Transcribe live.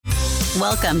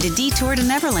Welcome to Detour to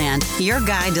Neverland, your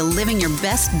guide to living your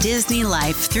best Disney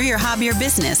life through your hobby or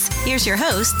business. Here's your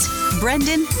hosts,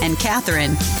 Brendan and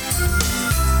Catherine.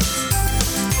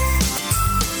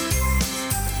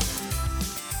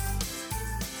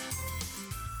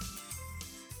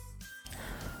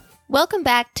 Welcome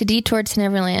back to Detour to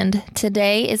Neverland.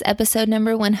 Today is episode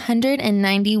number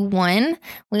 191.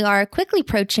 We are quickly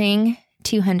approaching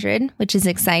 200, which is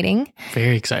exciting.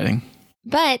 Very exciting.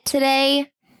 But today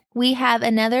we have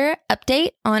another update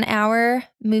on our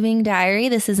moving diary.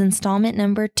 This is installment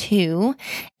number 2.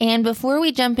 And before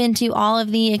we jump into all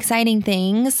of the exciting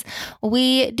things,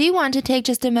 we do want to take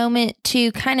just a moment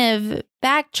to kind of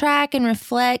backtrack and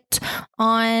reflect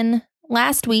on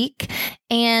last week,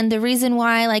 and the reason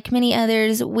why, like many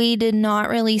others, we did not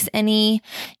release any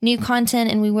new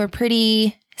content and we were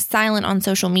pretty silent on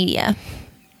social media.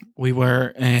 We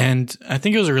were, and I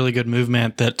think it was a really good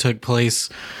movement that took place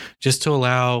just to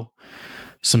allow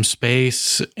some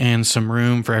space and some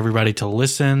room for everybody to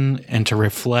listen and to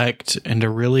reflect and to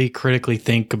really critically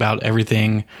think about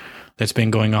everything that's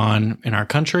been going on in our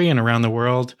country and around the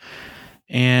world.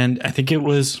 And I think it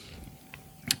was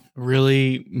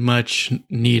really much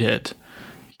needed.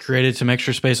 Created some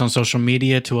extra space on social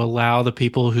media to allow the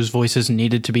people whose voices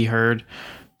needed to be heard.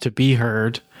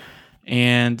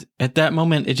 And at that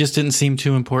moment, it just didn't seem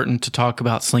too important to talk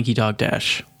about Slinky Dog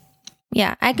Dash.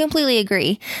 Yeah, I completely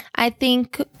agree. I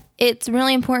think it's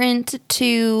really important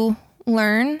to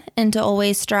learn and to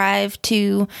always strive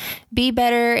to be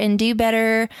better and do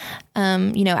better,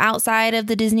 outside of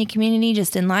the Disney community,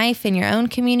 just in life, in your own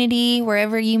community,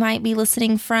 wherever you might be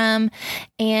listening from.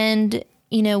 And,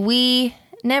 we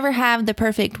never have the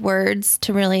perfect words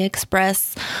to really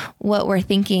express what we're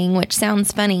thinking, which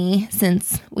sounds funny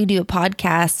since we do a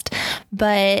podcast.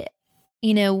 But,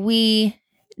 we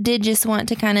did just want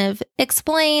to kind of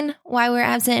explain why we're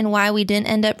absent and why we didn't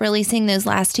end up releasing those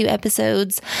last 2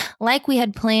 episodes like we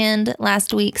had planned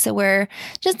last week. So we're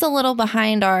just a little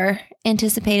behind our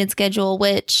anticipated schedule,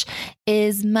 which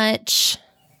is much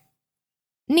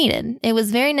needed. It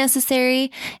was very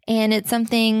necessary, and it's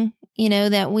something,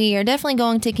 that we are definitely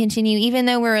going to continue. Even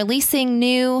though we're releasing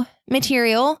new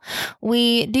material,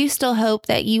 we do still hope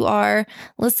that you are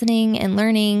listening and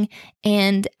learning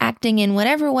and acting in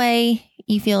whatever way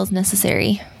you feel is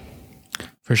necessary.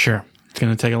 For sure. It's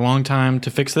going to take a long time to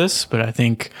fix this, but I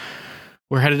think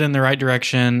we're headed in the right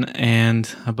direction.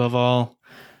 And above all,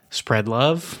 spread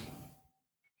love,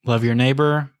 love your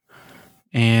neighbor,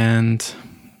 and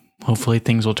hopefully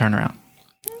things will turn around.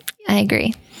 I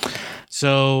agree.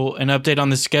 So an update on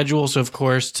the schedule. So, of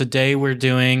course, today we're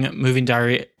doing Moving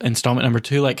Diary installment number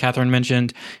 2, like Catherine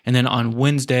mentioned. And then on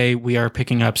Wednesday, we are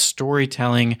picking up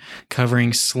storytelling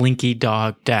covering Slinky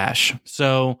Dog Dash.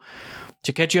 So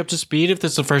to catch you up to speed, if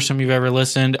this is the first time you've ever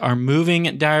listened, our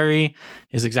Moving Diary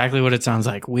is exactly what it sounds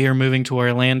like. We are moving to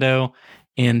Orlando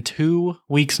in 2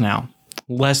 weeks now.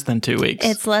 Less than 2 weeks.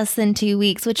 It's less than 2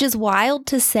 weeks, which is wild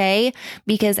to say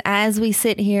because as we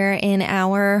sit here in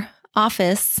our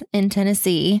office in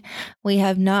Tennessee, we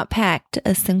have not packed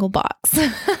a single box.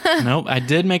 Nope. I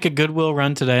did make a Goodwill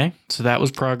run today, so that was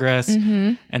progress.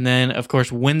 Mm-hmm. And then, of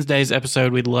course, Wednesday's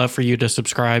episode, we'd love for you to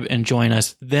subscribe and join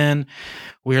us. Then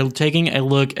we're taking a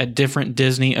look at different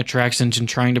Disney attractions and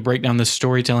trying to break down the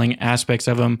storytelling aspects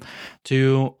of them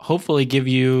to hopefully give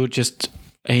you just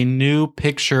a new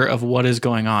picture of what is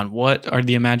going on. What are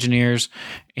the Imagineers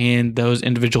and those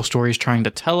individual stories trying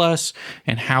to tell us,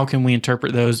 and how can we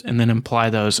interpret those and then apply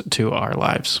those to our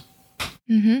lives?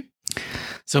 Mm-hmm.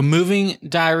 So Moving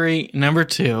Diary number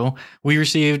 2, we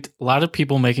received a lot of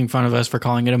people making fun of us for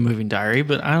calling it a moving diary,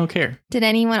 but I don't care. Did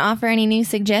anyone offer any new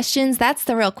suggestions? That's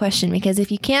the real question, because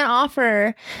if you can't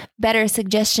offer better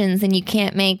suggestions, then you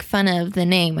can't make fun of the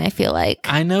name, I feel like.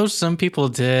 I know some people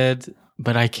did,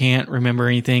 but I can't remember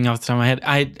anything off the top of my head.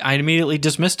 I immediately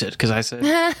dismissed it because I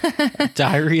said,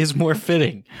 diary is more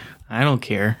fitting. I don't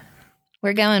care.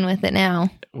 We're going with it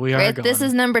now. We are going. This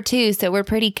is number 2, so we're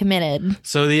pretty committed.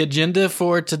 So the agenda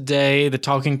for today, the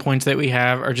talking points that we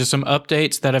have are just some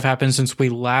updates that have happened since we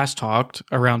last talked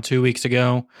around 2 weeks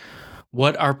ago.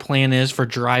 What our plan is for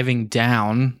driving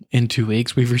down in 2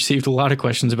 weeks. We've received a lot of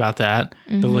questions about that.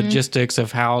 Mm-hmm. The logistics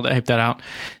of how to hype that out.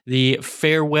 The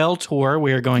farewell tour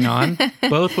we are going on,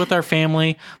 both with our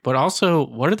family, but also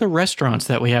what are the restaurants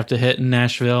that we have to hit in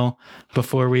Nashville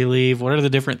before we leave? What are the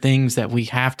different things that we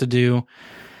have to do?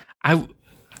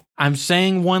 I'm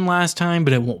saying one last time,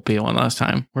 but it won't be one last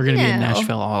time. We're going to be in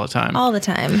Nashville all the time. All the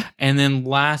time. And then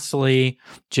lastly,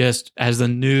 just as the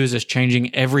news is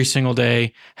changing every single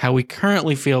day, how we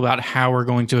currently feel about how we're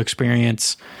going to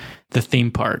experience the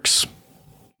theme parks.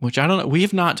 which I don't know. We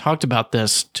have not talked about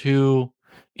this too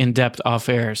in depth off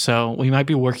air, so we might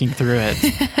be working through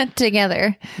it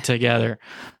together.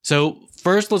 So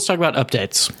first, let's talk about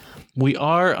updates. We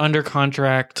are under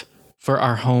contract for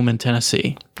our home in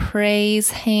Tennessee.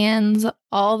 Praise hands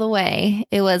all the way.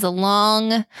 It was a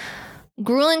long,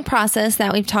 grueling process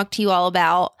that we've talked to you all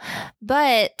about,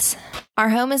 but our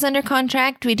home is under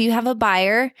contract. We do have a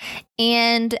buyer,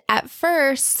 and at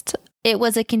first it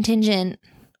was a contingent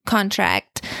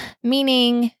contract,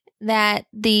 meaning that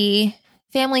the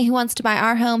family who wants to buy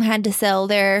our home had to sell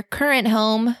their current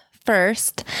home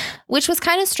first, which was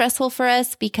kind of stressful for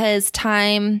us because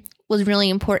time was really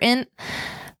important.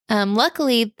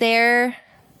 Luckily, their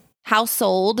house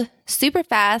sold super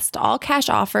fast, all cash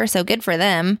offer, so good for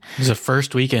them. It was the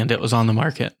first weekend it was on the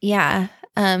market. Yeah.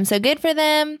 So good for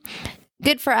them,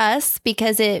 good for us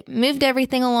because it moved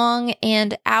everything along,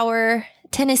 and our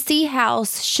Tennessee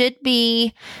house should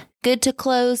be good to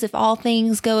close if all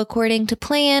things go according to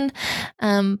plan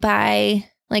by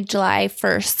like July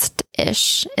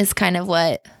 1st-ish is kind of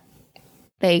what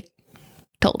they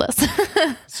told us.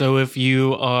 So if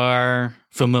you are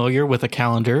familiar with a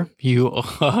calendar, you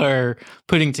are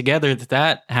putting together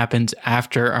that happens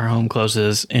after our home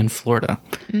closes in Florida.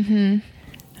 Mm-hmm.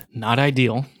 Not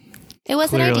ideal. It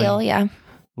wasn't ideal, yeah.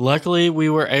 Luckily, we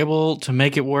were able to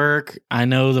make it work. I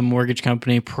know the mortgage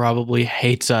company probably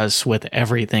hates us with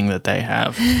everything that they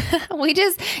have. We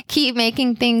just keep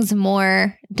making things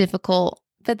more difficult,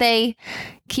 but they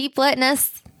keep letting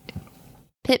us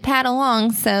pit-pat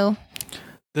along, so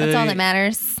that's all that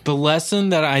matters. The lesson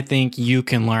that I think you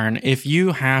can learn, if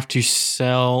you have to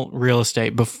sell real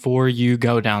estate before you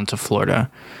go down to Florida,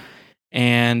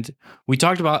 and we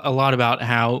talked about a lot about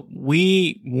how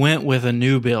we went with a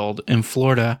new build in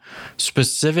Florida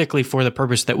specifically for the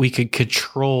purpose that we could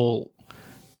control,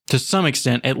 to some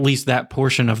extent, at least that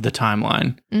portion of the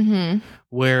timeline,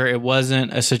 where it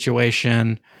wasn't a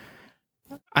situation.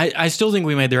 I still think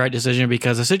we made the right decision,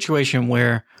 because a situation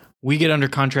where we get under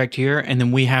contract here and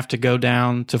then we have to go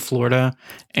down to Florida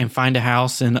and find a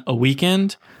house in a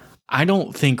weekend, I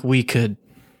don't think we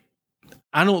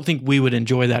would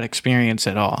enjoy that experience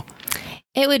at all.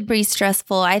 It would be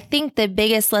stressful. I think the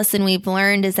biggest lesson we've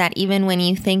learned is that even when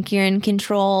you think you're in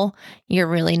control, you're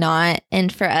really not.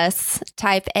 And for us,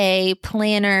 type A,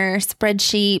 planner,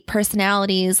 spreadsheet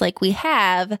personalities like we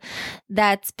have,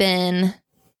 that's been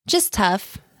just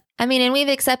tough. I mean, and we've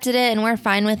accepted it and we're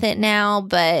fine with it now,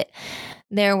 but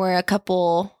there were a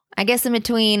couple, I guess in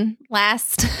between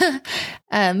last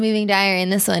moving diary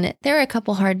and this one, there were a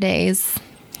couple hard days.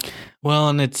 Well,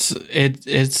 and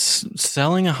it's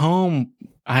selling a home.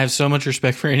 I have so much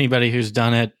respect for anybody who's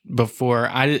done it before.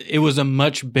 It was a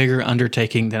much bigger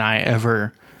undertaking than I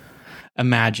ever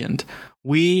imagined.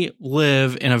 We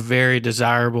live in a very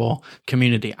desirable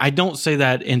community. I don't say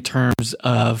that in terms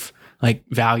of like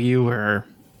value or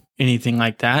anything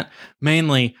like that.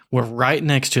 Mainly, we're right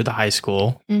next to the high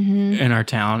school in our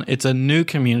town. It's a new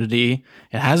community.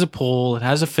 It has a pool. It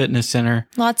has a fitness center.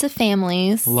 Lots of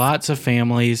families.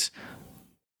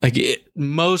 Like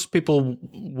most people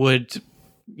would,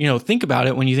 think about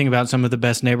it when you think about some of the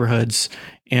best neighborhoods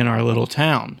in our little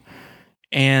town.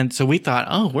 And so we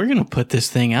thought, we're going to put this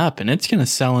thing up and it's going to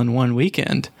sell in one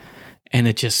weekend. And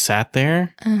it just sat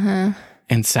there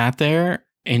and sat there,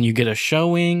 and you get a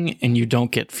showing and you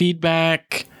don't get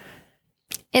feedback.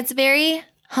 It's very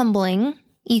humbling,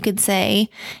 you could say,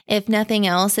 if nothing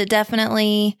else. It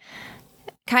definitely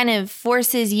kind of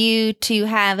forces you to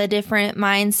have a different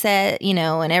mindset,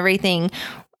 and everything.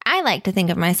 I like to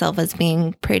think of myself as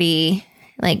being pretty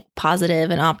positive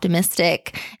and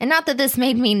optimistic. And not that this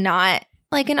made me not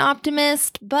an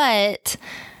optimist, but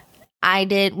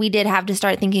we did have to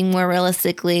start thinking more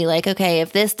realistically, okay,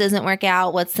 if this doesn't work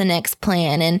out, what's the next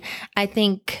plan? And I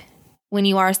think when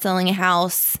you are selling a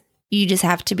house, you just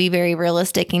have to be very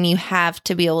realistic and you have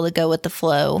to be able to go with the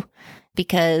flow,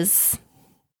 because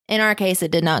in our case,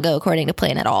 it did not go according to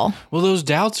plan at all. Well, those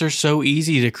doubts are so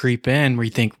easy to creep in where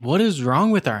you think, what is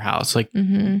wrong with our house?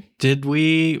 Did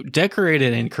we decorate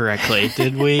it incorrectly?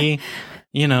 Did we,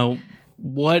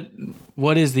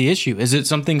 what is the issue? Is it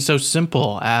something so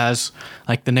simple as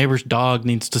the neighbor's dog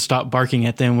needs to stop barking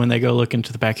at them when they go look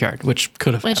into the backyard, which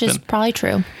could have happened. Which is probably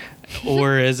true.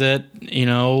 Or is it,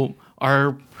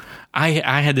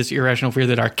 I had this irrational fear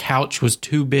that our couch was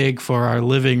too big for our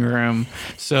living room,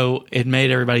 so it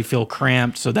made everybody feel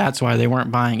cramped, so that's why they weren't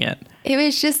buying it. It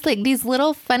was just these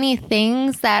little funny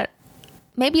things that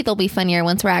maybe they'll be funnier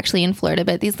once we're actually in Florida,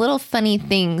 but these little funny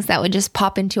things that would just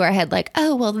pop into our head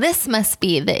oh, well, this must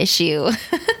be the issue.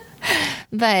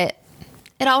 But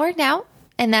it all worked out,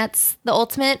 and that's the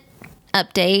ultimate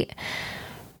update.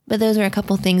 But those are a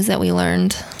couple things that we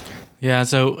learned. Yeah,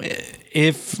 so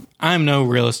if I'm no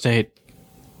real estate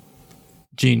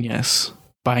genius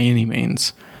by any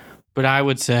means, but I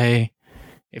would say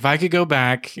if I could go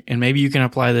back, and maybe you can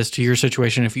apply this to your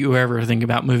situation if you ever think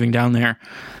about moving down there,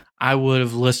 I would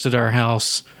have listed our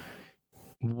house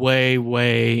way,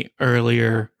 way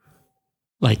earlier.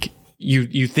 Like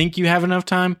you think you have enough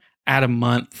time, add a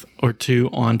month or two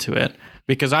onto it.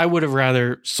 Because I would have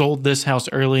rather sold this house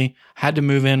early, had to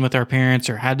move in with our parents,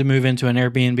 or had to move into an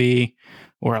Airbnb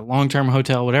or a long-term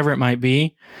hotel, whatever it might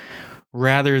be,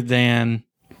 rather than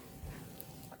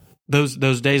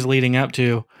those days leading up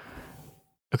to,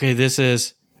 okay, this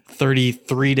is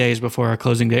 33 days before our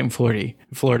closing date in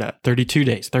Florida, 32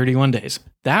 days, 31 days.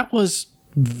 That was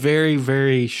very,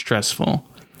 very stressful.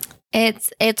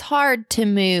 It's hard to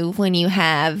move when you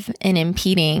have an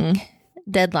impeding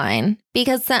deadline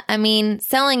because, I mean,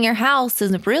 selling your house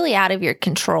is really out of your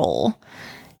control.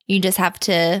 You just have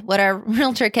to, what our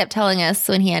realtor kept telling us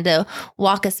when he had to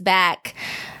walk us back,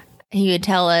 he would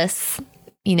tell us,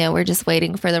 you know, we're just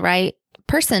waiting for the right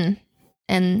person.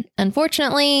 And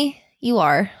unfortunately, you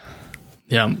are.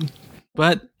 Yeah.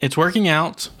 But it's working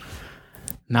out.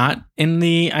 Not in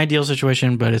the ideal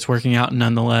situation, but it's working out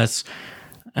nonetheless.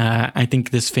 I think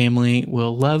this family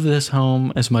will love this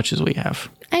home as much as we have.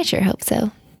 I sure hope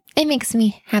so. It makes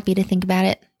me happy to think about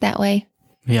it that way.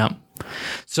 Yeah.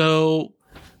 So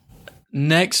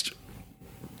next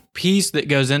piece that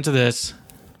goes into this.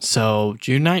 So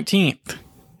June 19th,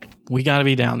 we got to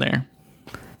be down there.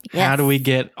 Yes. How do we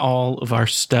get all of our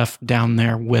stuff down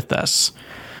there with us?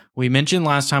 We mentioned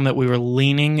last time that we were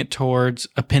leaning towards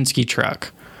a Penske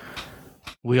truck.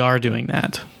 We are doing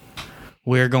that.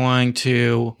 We're going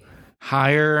to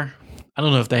hire, I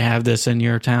don't know if they have this in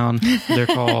your town. They're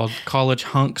called college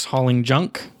hunks hauling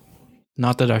junk.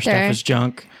 Not that our stuff is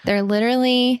junk. They're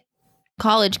literally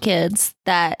college kids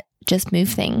that just move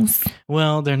things.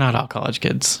 Well, they're not all college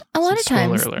kids. A lot of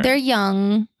times they're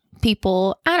young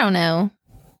people. I don't know.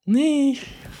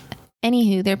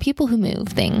 Anywho, they're people who move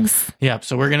things. Yeah,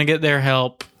 so we're going to get their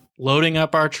help loading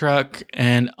up our truck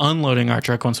and unloading our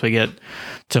truck once we get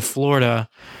to Florida.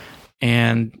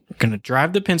 And we're going to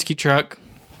drive the Penske truck,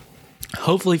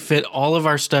 hopefully fit all of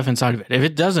our stuff inside of it. If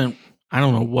it doesn't, I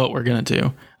don't know what we're going to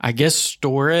do. I guess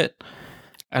store it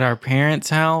at our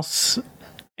parents' house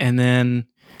and then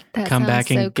come back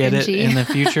and get it in the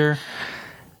future.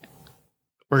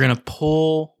 We're going to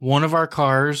pull one of our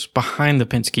cars behind the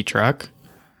Penske truck,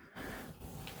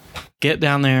 get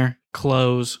down there,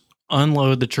 close,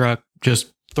 unload the truck,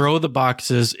 just throw the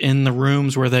boxes in the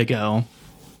rooms where they go,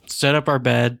 set up our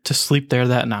bed to sleep there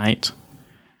that night,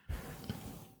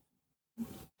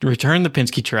 return the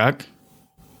Penske truck,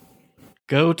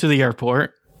 go to the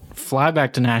airport, fly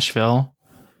back to Nashville,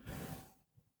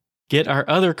 get our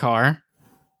other car,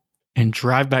 and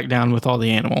drive back down with all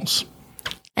the animals.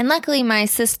 And luckily, my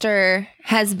sister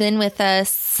has been with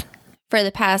us for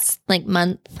the past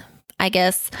month, I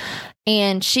guess.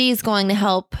 And she's going to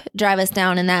help drive us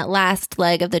down in that last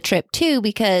leg of the trip too,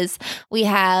 because we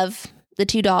have the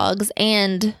two dogs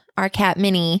and our cat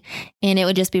Minnie, and it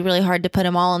would just be really hard to put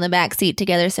them all in the back seat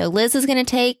together. So Liz is going to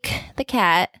take the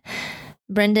cat.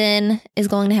 Brendan is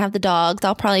going to have the dogs.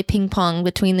 I'll probably ping pong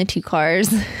between the two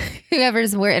cars,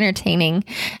 whoever's we're entertaining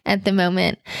at the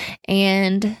moment.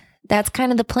 And that's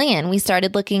kind of the plan. We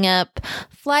started looking up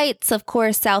flights. Of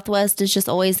course, Southwest is just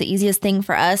always the easiest thing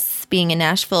for us being in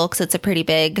Nashville because it's a pretty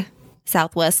big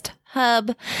Southwest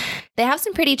hub. They have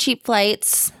some pretty cheap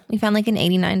flights. We found an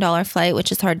 $89 flight,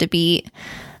 which is hard to beat.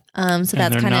 So that's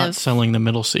kind of... they're not selling the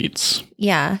middle seats.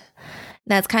 Yeah.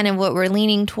 That's kind of what we're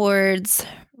leaning towards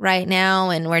right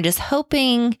now. And we're just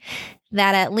hoping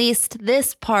that at least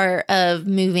this part of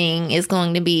moving is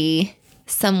going to be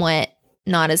somewhat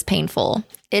not as painful.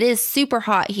 It is super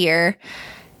hot here.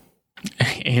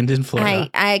 And in Florida.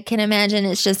 I can imagine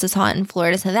it's just as hot in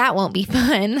Florida, so that won't be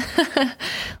fun.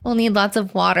 We'll need lots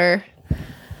of water.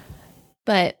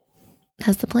 But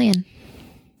that's the plan.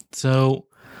 So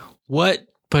what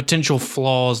potential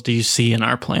flaws do you see in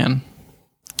our plan?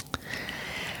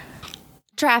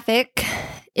 Traffic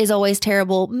is always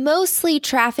terrible. Mostly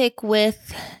traffic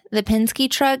with the Penske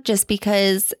truck, just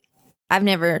because I've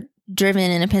never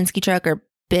driven in a Penske truck or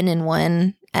been in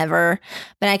one ever,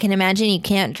 but I can imagine you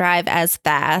can't drive as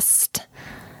fast.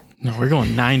 No, we're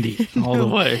going 90 all the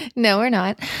way. No, we're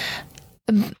not.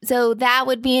 So that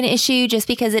would be an issue just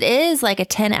because it is like a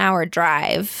 10-hour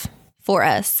drive for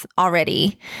us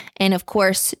already. And of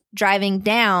course, driving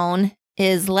down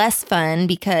is less fun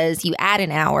because you add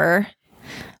an hour.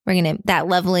 We're going to that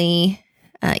lovely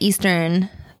Eastern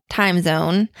time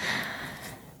zone.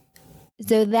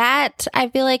 So that I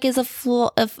feel like is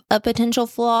a potential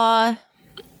flaw.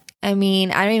 I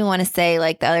mean, I don't even want to say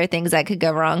like the other things that could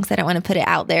go wrong because I don't want to put it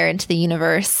out there into the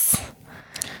universe.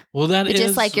 Well, that but is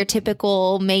just like your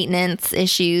typical maintenance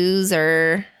issues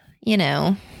or, you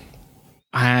know.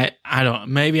 I don't,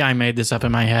 maybe I made this up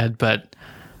in my head, but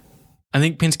I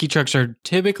think Penske trucks are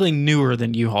typically newer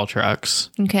than U-Haul trucks.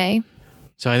 Okay.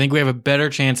 So I think we have a better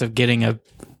chance of getting a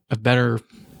better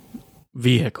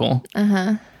vehicle.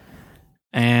 Uh-huh.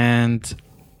 And,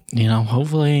 you know,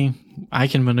 hopefully I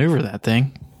can maneuver that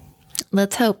thing.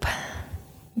 Let's hope.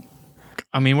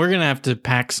 I mean, we're going to have to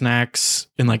pack snacks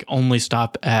and like only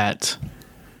stop at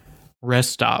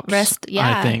rest stops.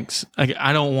 Yeah. I think. Like,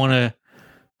 I don't want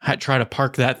to try to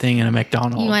park that thing in a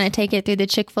McDonald's. You want to take it through the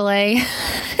Chick-fil-A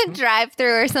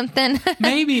drive-through or something?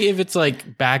 Maybe if it's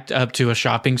like backed up to a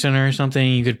shopping center or something,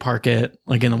 you could park it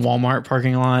like in the Walmart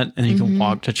parking lot and you can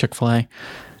walk to Chick-fil-A.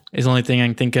 Is the only thing I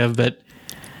can think of. But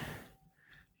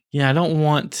yeah, I don't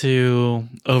want to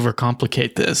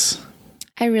overcomplicate this.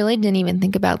 I really didn't even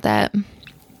think about that.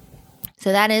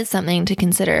 So that is something to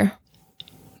consider.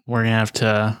 We're going to have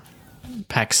to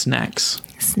pack snacks.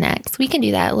 Snacks. We can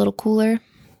do that a little cooler.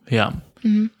 Yeah.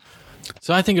 Mm-hmm.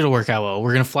 So I think it'll work out well.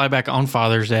 We're going to fly back on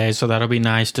Father's Day, so that'll be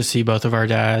nice to see both of our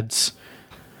dads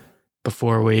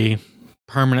before we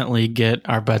permanently get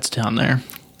our butts down there.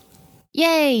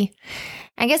 Yay.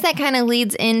 I guess that kind of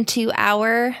leads into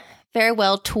our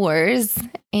farewell tours,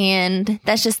 and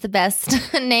that's just the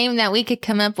best name that we could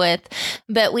come up with.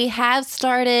 But we have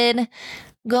started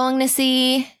going to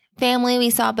see family.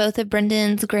 We saw both of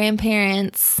Brendan's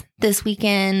grandparents this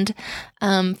weekend,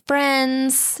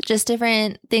 friends, just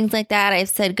different things like that. I've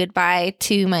said goodbye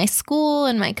to my school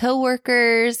and my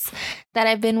coworkers that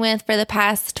I've been with for the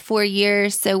past 4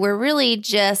 years. So we're really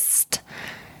just,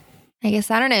 I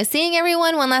guess, I don't know, seeing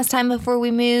everyone one last time before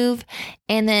we move.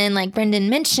 And then, like Brendan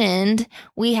mentioned,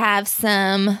 we have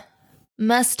some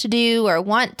must do or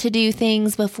want to do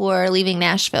things before leaving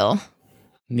Nashville.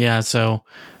 Yeah, so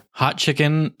hot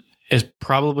chicken is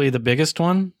probably the biggest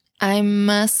one. I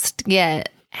must get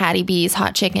Hattie B's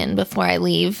hot chicken before I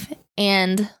leave.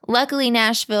 And luckily,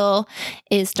 Nashville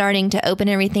is starting to open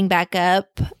everything back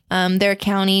up. Their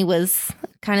county was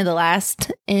kind of the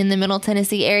last in the Middle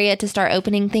Tennessee area to start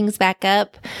opening things back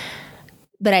up.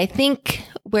 But I think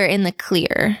we're in the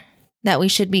clear that we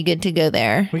should be good to go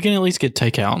there. We can at least get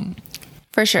takeout.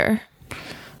 For sure.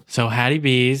 So Hattie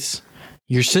B's.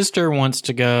 Your sister wants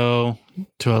to go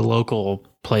to a local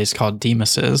place called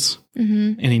Demas's.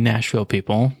 Mm-hmm. Any Nashville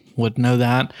people would know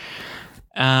that.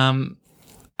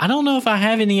 I don't know if I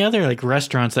have any other like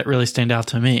restaurants that really stand out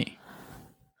to me.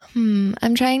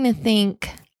 I'm trying to think.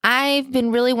 I've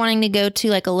been really wanting to go to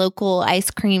like a local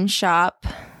ice cream shop.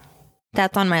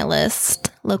 That's on my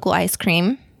list. Local ice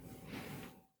cream.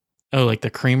 Oh, like the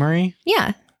creamery?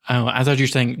 Yeah. Oh, I thought you were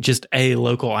saying just a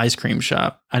local ice cream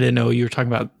shop. I didn't know you were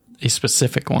talking about a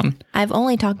specific one. I've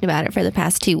only talked about it for the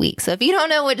past 2 weeks. So if you don't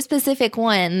know what specific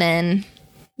one, then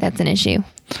that's an issue.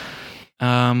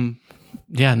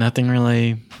 Yeah, nothing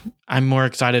really. I'm more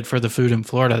excited for the food in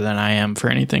Florida than I am for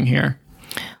anything here.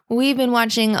 We've been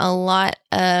watching a lot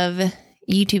of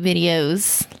YouTube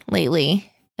videos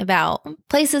lately about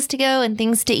places to go and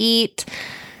things to eat.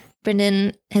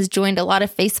 Brendan has joined a lot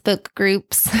of Facebook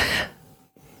groups. I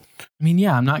mean,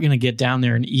 yeah, I'm not going to get down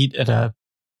there and eat at a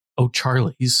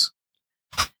O'Charlie's.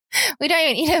 We don't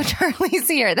even eat O'Charlie's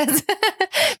here. But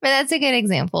that's a good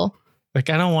example. Like,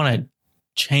 I don't want to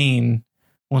chain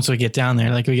once we get down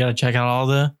there. Like, we got to check out all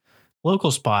the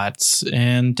local spots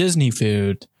and Disney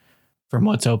food from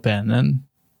what's open. And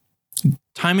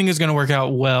timing is going to work out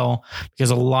well because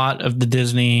a lot of the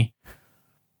Disney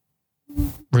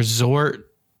resort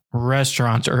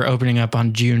restaurants are opening up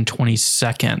on June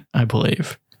 22nd, I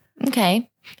believe. Okay.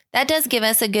 That does give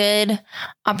us a good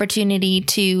opportunity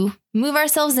to move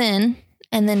ourselves in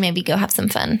and then maybe go have some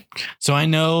fun. So I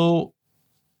know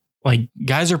like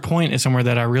Geyser Point is somewhere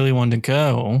that I really want to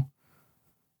go.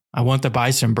 I want the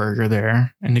bison burger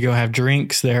there and to go have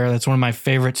drinks there. That's one of my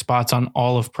favorite spots on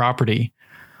all of property.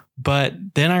 But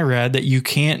then I read that you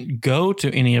can't go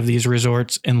to any of these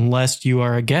resorts unless you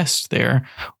are a guest there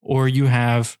or you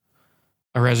have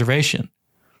a reservation.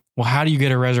 Well, how do you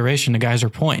get a reservation to Geyser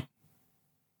Point?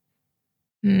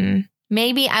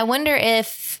 Maybe. I wonder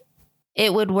if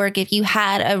it would work if you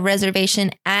had a reservation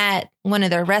at one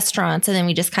of their restaurants and then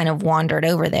we just kind of wandered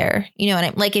over there. You know what I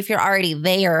mean? Like if you're already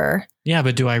there. Yeah,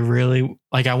 but do I really,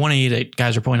 like I want to eat at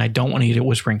Geyser Point. I don't want to eat at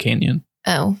Whispering Canyon.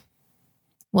 Oh,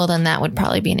 well then that would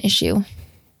probably be an issue.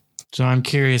 So I'm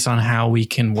curious on how we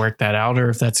can work that out or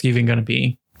if that's even going to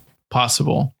be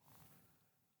possible.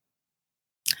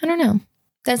 I don't know.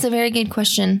 That's a very good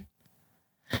question.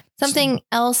 Something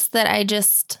else that I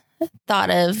just thought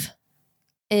of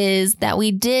is that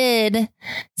we did,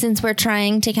 since we're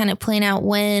trying to kind of plan out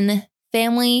when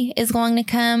family is going to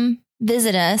come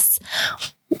visit us,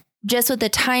 just with the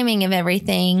timing of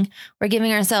everything, we're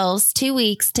giving ourselves 2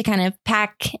 weeks to kind of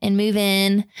pack and move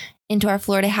into our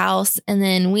Florida house. And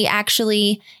then we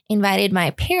actually invited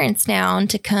my parents down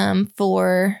to come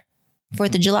for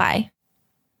 4th of July.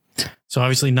 So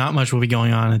obviously not much will be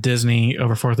going on at Disney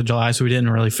over 4th of July. So we didn't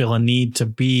really feel a need to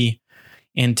be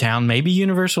in town. Maybe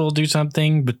Universal will do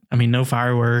something, but I mean, no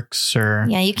fireworks or.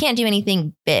 Yeah, you can't do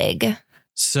anything big.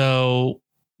 So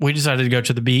we decided to go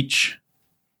to the beach.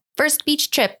 First beach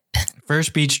trip.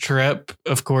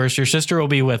 Of course, your sister will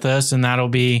be with us, and that'll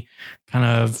be kind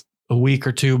of a week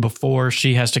or two before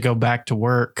she has to go back to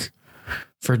work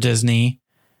for Disney.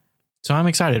 So I'm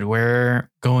excited. We're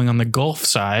going on the Gulf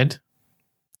side.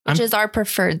 Which is our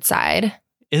preferred side.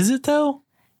 Is it though?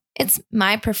 It's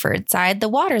my preferred side. The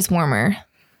water's warmer.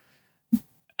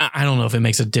 I don't know if it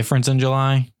makes a difference in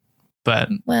July, but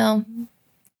well,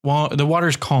 the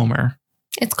water's calmer.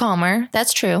 It's calmer.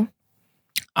 That's true.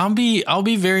 I'll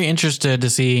be very interested to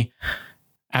see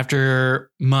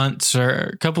after months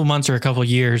or a couple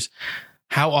years,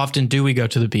 how often do we go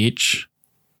to the beach?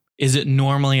 Is it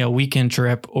normally a weekend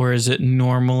trip or is it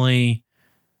normally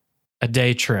a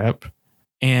day trip?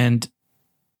 And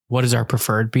what is our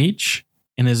preferred beach?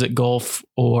 And is it Gulf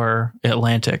or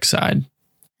Atlantic side?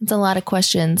 It's a lot of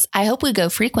questions. I hope we go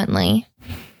frequently.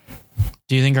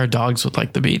 Do you think our dogs would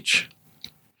like the beach?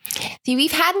 See,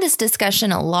 we've had this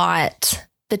discussion a lot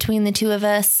between the two of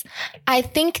us. I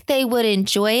think they would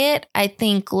enjoy it. I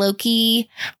think Loki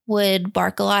would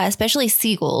bark a lot, especially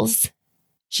seagulls.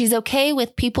 She's okay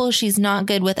with people. She's not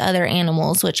good with other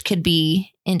animals, which could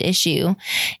be an issue.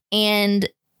 And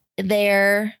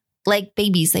they're like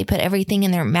babies. They put everything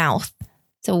in their mouth.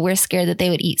 So we're scared that they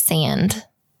would eat sand.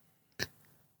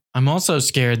 I'm also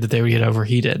scared that they would get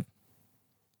overheated.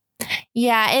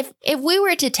 Yeah, if we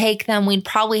were to take them, we'd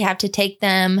probably have to take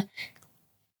them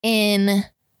in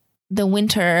the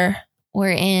winter or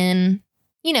in,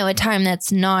 a time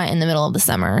that's not in the middle of the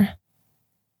summer.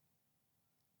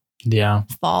 Yeah.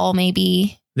 Fall,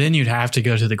 maybe. Then you'd have to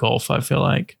go to the Gulf, I feel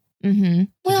like. Mm-hmm.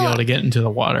 To be able to get into the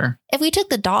water. If we took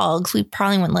the dogs, we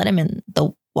probably wouldn't let them in the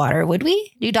water, would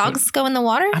we? Do dogs go in the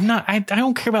water? I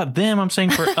don't care about them. I'm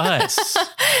saying for us.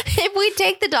 If we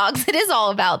take the dogs, it is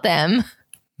all about them.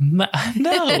 No.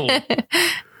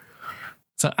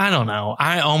 So I don't know.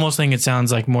 I almost think it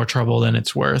sounds like more trouble than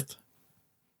it's worth.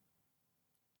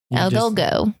 They'll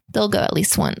go. They'll go at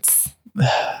least once.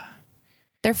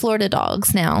 They're Florida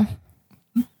dogs now.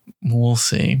 We'll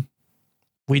see.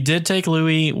 We did take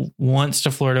Louis once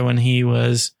to Florida when he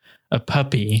was a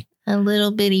puppy. A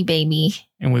little bitty baby.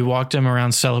 And we walked him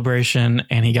around Celebration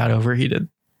and he got overheated.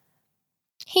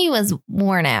 He was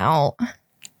worn out.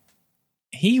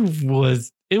 It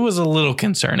was a little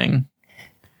concerning.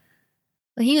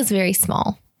 Well, he was very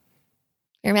small.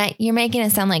 You're making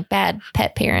it sound like bad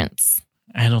pet parents.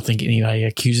 I don't think anybody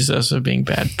accuses us of being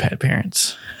bad pet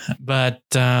parents. But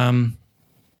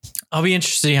I'll be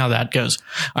interested to see how that goes.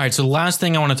 All right. So the last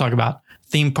thing I want to talk about,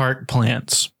 theme park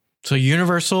plans. So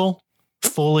Universal,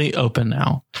 fully open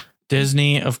now.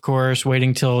 Disney, of course,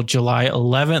 waiting till July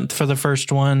 11th for the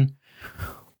first one.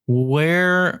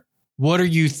 What are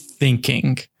you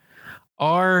thinking?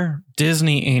 Our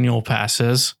Disney annual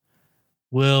passes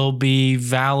will be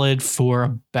valid for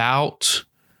about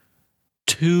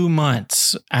 2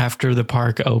 months after the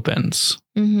park opens.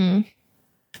 Mm-hmm.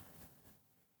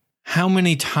 How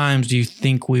many times do you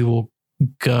think we will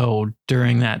go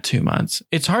during that 2 months?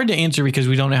 It's hard to answer because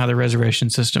we don't know how the reservation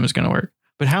system is going to work.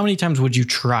 But how many times would you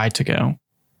try to go?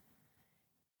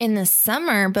 In the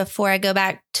summer, before I go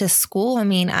back to school,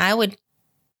 I would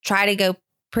try to go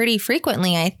pretty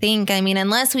frequently, I think.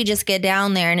 Unless we just get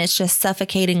down there and it's just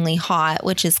suffocatingly hot,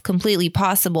 which is completely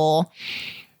possible.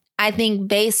 I think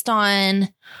based on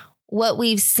what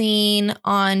we've seen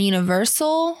on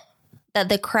Universal, that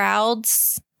the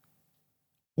crowds,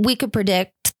 we could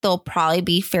predict they'll probably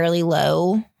be fairly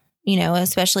low,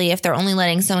 especially if they're only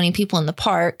letting so many people in the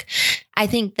park. I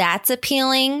think that's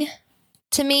appealing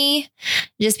to me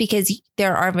just because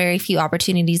there are very few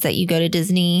opportunities that you go to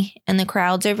Disney and the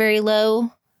crowds are very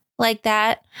low like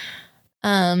that.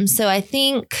 So I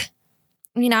think,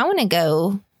 I want to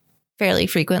go fairly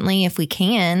frequently if we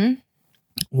can.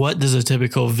 What does a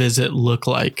typical visit look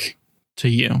like to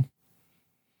you?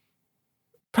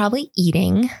 Probably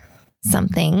eating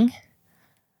something.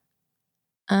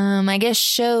 I guess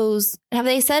shows. Have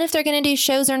they said if they're going to do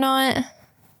shows or not?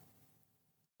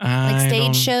 Like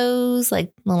stage shows,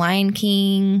 like The Lion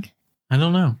King. I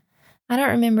don't know. I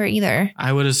don't remember either.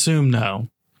 I would assume no.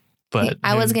 But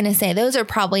I was going to say those are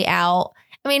probably out.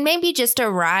 I mean, maybe just a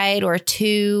ride or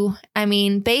two. I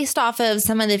mean, based off of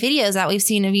some of the videos that we've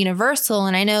seen of Universal,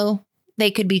 and I know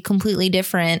they could be completely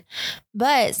different,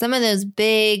 but some of those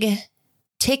big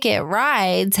ticket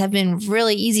rides have been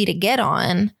really easy to get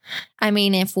on. I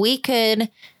mean, if we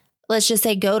could, let's just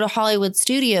say, go to Hollywood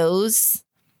Studios,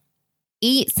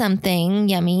 eat something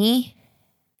yummy.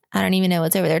 I don't even know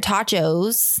what's over there.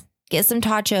 Tachos. Get some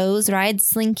tachos, ride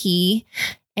Slinky,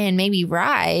 and maybe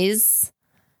Rise.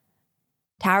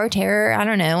 Tower Terror. I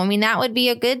don't know. I mean, that would be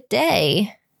a good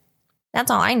day. That's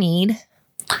all I need.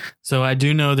 So I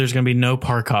do know there's going to be no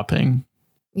park hopping.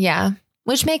 Yeah,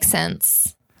 which makes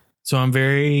sense. So I'm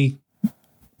very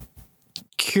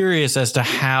curious as to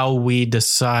how we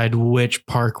decide which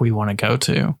park we want to go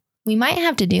to. We might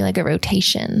have to do like a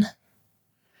rotation.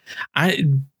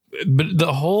 But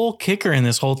the whole kicker in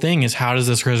this whole thing is, how does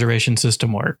this reservation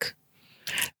system work?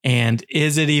 And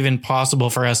is it even possible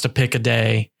for us to pick a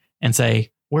day and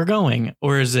say, we're going?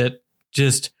 Or is it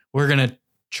just, we're going to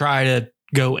try to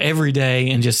go every day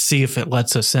and just see if it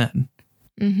lets us in?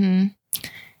 Mm-hmm.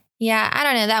 Yeah, I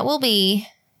don't know. That will be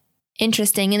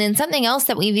interesting. And then something else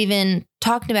that we've even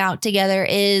talked about together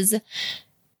is,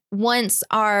 once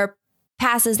our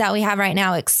passes that we have right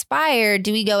now expire,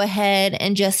 do we go ahead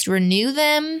and just renew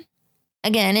them?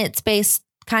 Again, it's based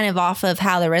kind of off of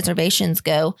how the reservations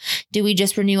go. Do we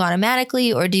just renew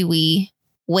automatically, or do we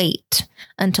wait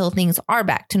until things are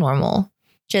back to normal,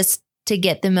 just to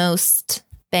get the most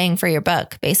bang for your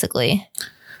buck, basically?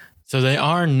 So they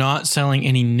are not selling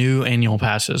any new annual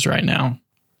passes right now.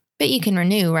 But you can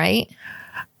renew, right?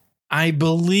 I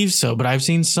believe so, but I've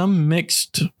seen some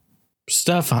mixed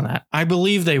stuff on that. I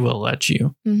believe they will let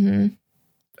you. Mm-hmm.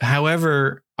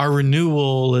 However, our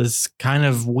renewal is kind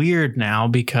of weird now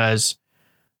because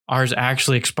ours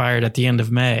actually expired at the end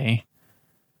of May.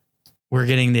 We're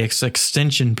getting the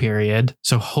extension period.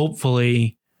 So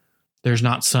hopefully there's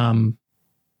not some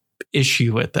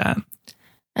issue with that.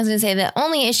 I was going to say, the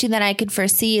only issue that I could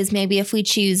foresee is maybe if we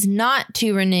choose not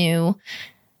to renew,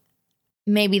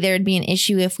 maybe there'd be an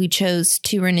issue if we chose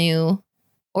to renew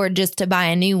or just to buy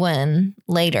a new one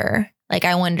later. Like,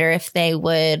 I wonder if they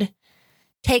would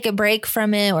take a break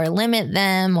from it or limit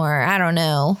them, or I don't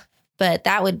know. But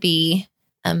that would be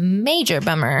a major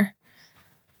bummer.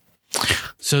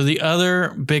 So the other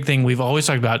big thing we've always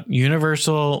talked about,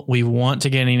 Universal, we want to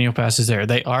get annual passes there.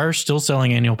 They are still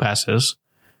selling annual passes.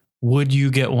 Would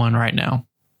you get one right now?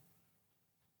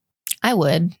 I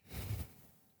would.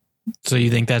 So you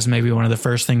think that's maybe one of the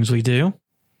first things we do?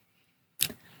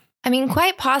 I mean,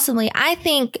 quite possibly. I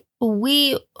think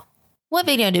what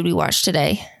video did we watch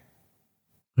today?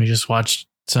 We just watched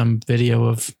some video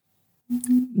of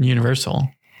Universal.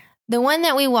 The one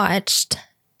that we watched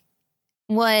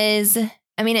was,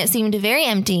 I mean, it seemed very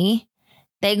empty.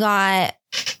 They got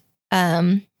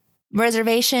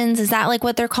reservations. Is that like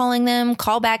what they're calling them?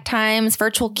 Callback times,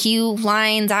 virtual queue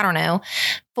lines. I don't know.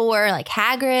 For like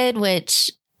Hagrid,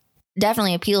 which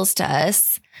definitely appeals to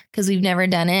us because we've never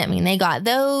done it. I mean, they got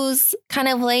those kind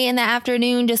of late in the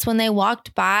afternoon, just when they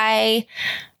walked by.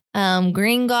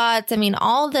 Gringotts. I mean,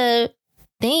 all the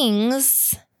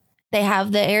things. They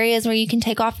have the areas where you can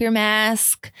take off your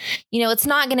mask. You know, it's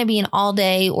not going to be an all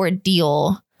day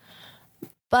ordeal.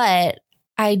 But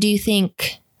I do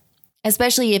think,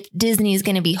 especially if Disney is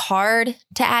going to be hard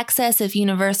to access, if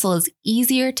Universal is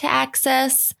easier to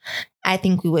access, I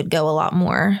think we would go a lot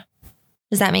more.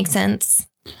 Does that make sense?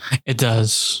 It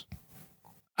does.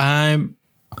 I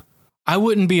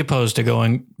wouldn't be opposed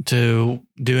to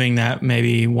doing that.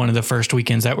 Maybe one of the first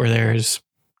weekends that we're there is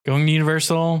going to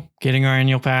Universal, getting our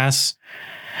annual pass,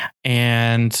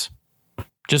 and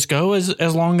just go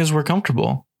as long as we're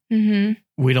comfortable. Mm-hmm.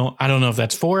 I don't know if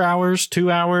that's 4 hours,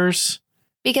 2 hours.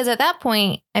 Because at that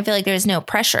point, I feel like there's no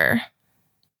pressure.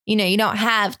 You know, you don't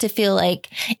have to feel like,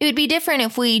 it would be different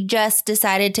if we just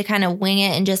decided to kind of wing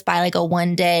it and just buy like a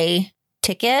 1-day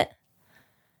ticket.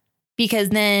 Because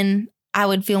then I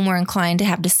would feel more inclined to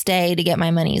have to stay to get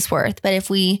my money's worth. But if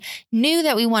we knew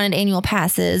that we wanted annual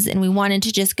passes and we wanted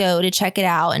to just go to check it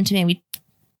out and to maybe,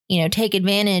 you know, take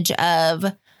advantage of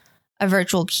a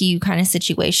virtual queue kind of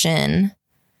situation,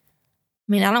 I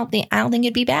mean, I don't think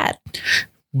it'd be bad.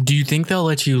 Do you think they'll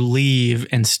let you leave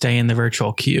and stay in the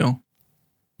virtual queue?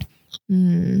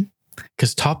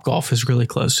 Because Topgolf is really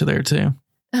close to there too.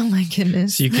 Oh my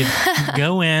goodness. So you could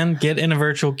go in, get in a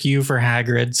virtual queue for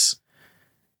Hagrid's,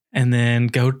 and then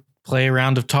go play a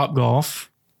round of Topgolf,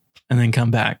 and then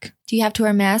come back. Do you have to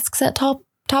wear masks at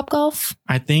Topgolf?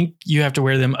 I think you have to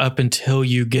wear them up until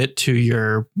you get to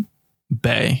your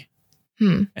bay.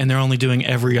 And they're only doing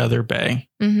every other bay.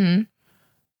 Mm-hmm.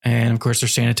 And of course, they're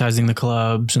sanitizing the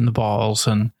clubs and the balls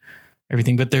and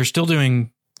everything, but they're still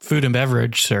doing food and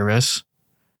beverage service.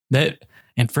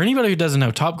 And for anybody who doesn't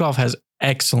know, Topgolf has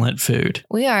excellent food.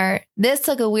 We are. This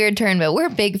took a weird turn, but we're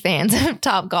big fans of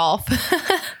Topgolf.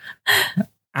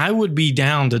 I would be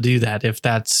down to do that if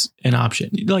that's an option,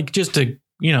 like just to,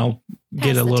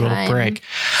 get a little break.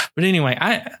 But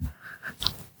anyway,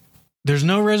 there's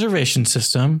no reservation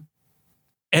system,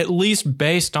 at least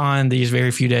based on these very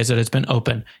few days that it's been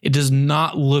open. It does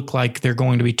not look like they're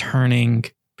going to be turning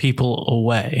people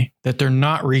away, that they're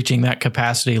not reaching that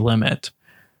capacity limit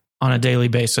on a daily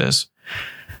basis.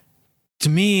 To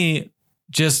me,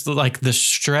 just like the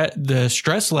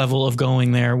stress level of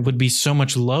going there would be so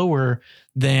much lower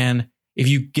than if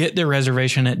you get the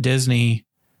reservation at Disney.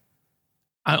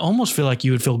 I almost feel like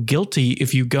you would feel guilty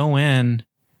if you go in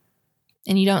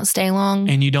and you don't stay long.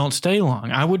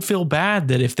 I would feel bad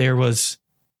that if there was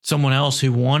someone else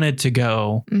who wanted to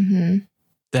go,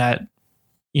 that,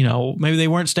 maybe they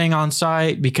weren't staying on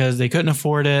site because they couldn't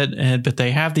afford it, but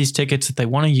they have these tickets that they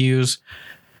want to use.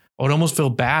 I would almost feel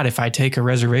bad if I take a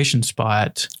reservation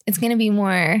spot. It's going to be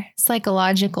more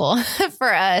psychological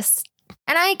for us.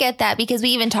 And I get that because we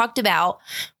even talked about,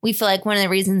 we feel like one of the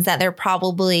reasons that they're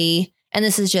probably, and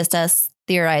this is just us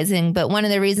theorizing, but one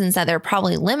of the reasons that they're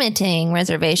probably limiting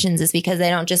reservations is because they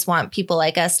don't just want people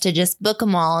like us to just book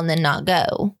them all and then not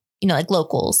go, like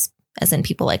locals, as in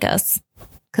people like us,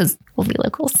 because we'll be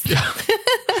locals. Yeah.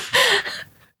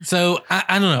 So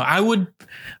I don't know.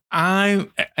 I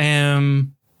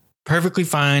am perfectly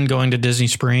fine going to Disney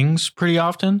Springs pretty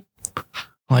often.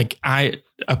 Like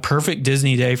a perfect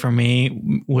Disney day for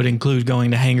me would include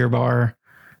going to Hangar Bar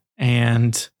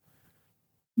and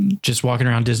just walking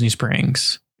around Disney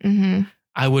Springs. Mm-hmm.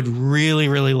 I would really,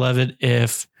 really love it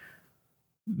if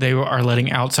they are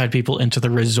letting outside people into the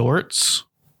resorts,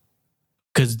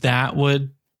 because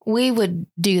we would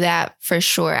do that for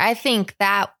sure. I think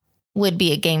that would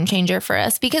be a game changer for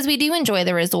us because we do enjoy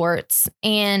the resorts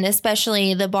and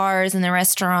especially the bars and the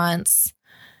restaurants.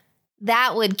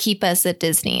 That would keep us at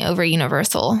Disney over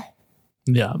Universal.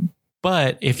 Yeah.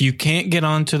 But if you can't get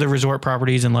onto the resort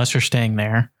properties unless you're staying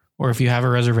there, or if you have a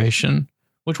reservation,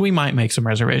 which we might make some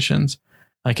reservations,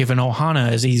 like if an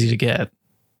Ohana is easy to get.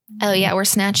 Oh yeah, we're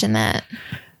snatching that.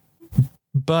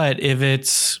 But if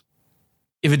it's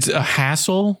a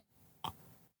hassle,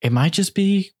 it might just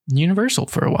be Universal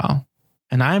for a while.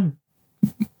 And I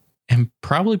am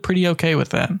probably pretty okay with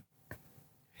that.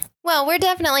 Well, we're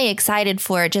definitely excited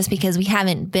for it just because we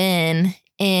haven't been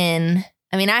in,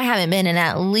 I haven't been in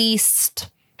at least,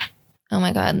 oh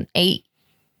my God, 8.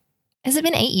 Has it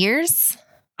been 8 years?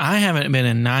 I haven't been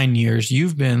in 9 years.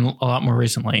 You've been a lot more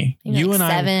recently. You and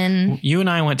 7. You and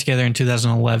I went together in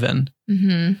 2011.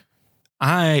 Mm-hmm.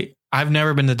 I've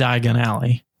never been to Diagon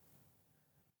Alley.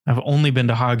 I've only been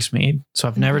to Hogsmeade. So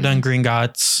I've never done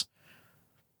Gringotts.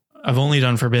 I've only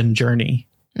done Forbidden Journey.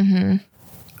 Mm-hmm.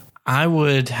 I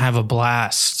would have a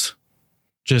blast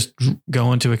just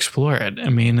going to explore it.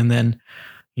 And then,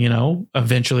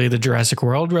 eventually the Jurassic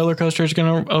World roller coaster is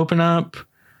going to open up.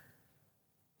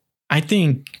 I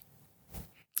think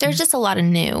there's just a lot of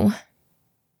new.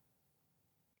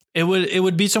 It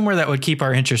would be somewhere that would keep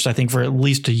our interest, I think, for at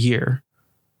least a year.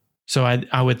 So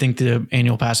I would think the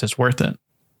annual pass is worth it.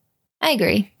 I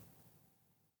agree.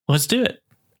 Let's do it.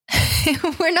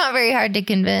 We're not very hard to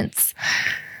convince.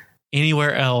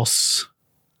 Anywhere else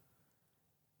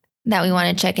that we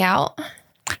want to check out?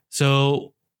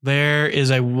 So there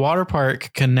is a water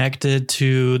park connected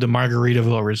to the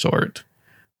Margaritaville Resort,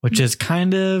 which is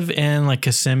kind of in like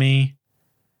Kissimmee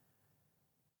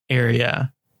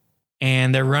area.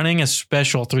 And they're running a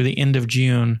special through the end of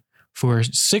June for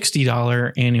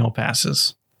 $60 annual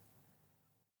passes.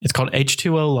 It's called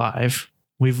H2O Live.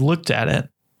 We've looked at it.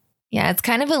 Yeah, it's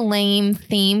kind of a lame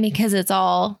theme because it's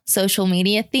all social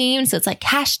media themed. So it's like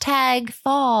hashtag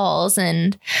falls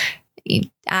and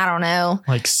I don't know.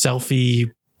 Like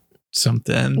selfie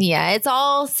something. Yeah, it's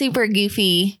all super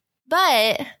goofy.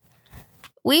 But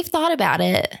we've thought about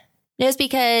it just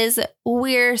because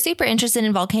we're super interested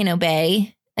in Volcano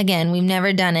Bay. Again, we've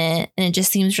never done it and it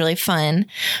just seems really fun.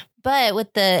 But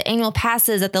with the annual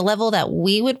passes at the level that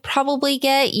we would probably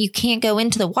get, you can't go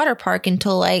into the water park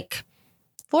until like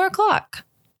 4:00,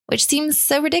 which seems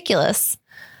so ridiculous.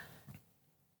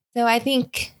 So I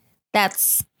think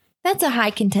that's a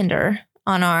high contender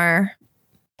on our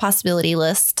possibility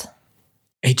list.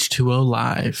 H2O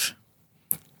Live.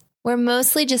 We're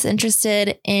mostly just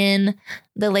interested in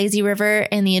the lazy river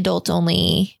and the adult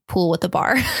only pool with a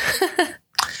bar.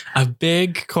 A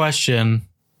big question,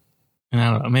 and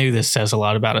I don't know, maybe this says a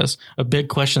lot about us. A big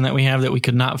question that we have that we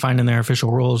could not find in their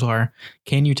official rules are,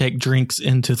 can you take drinks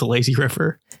into the lazy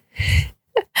river?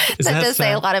 That does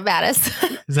say a lot about us.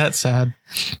 Is that sad?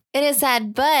 It is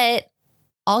sad, but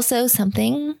also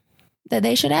something that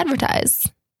they should advertise.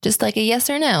 Just like a yes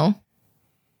or no.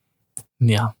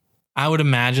 Yeah. I would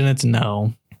imagine it's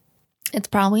no. It's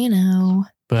probably a no.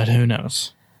 But who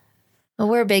knows? Well,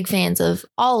 we're big fans of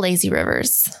all lazy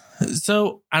rivers.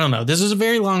 So, I don't know. This is a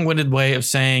very long-winded way of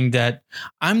saying that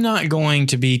I'm not going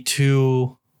to be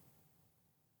too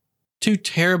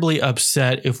terribly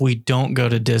upset if we don't go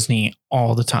to Disney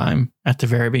all the time at the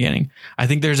very beginning. I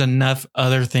think there's enough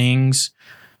other things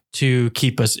to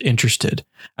keep us interested.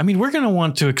 I mean, we're going to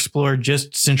want to explore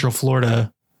just Central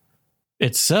Florida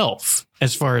itself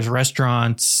as far as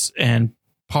restaurants and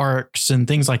parks and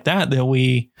things like that,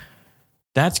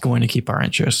 that's going to keep our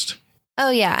interest. Oh,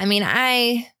 yeah. I mean,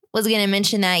 I was going to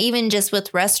mention that even just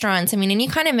with restaurants. I mean, and you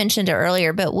kind of mentioned it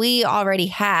earlier, but we already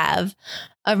have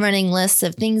a running list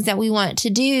of things that we want to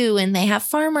do. And they have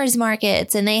farmers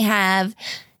markets and they have,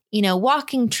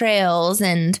 walking trails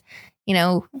and,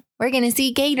 we're going to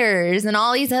see gators and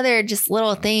all these other just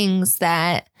little things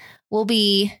that will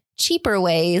be cheaper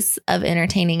ways of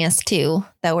entertaining us too,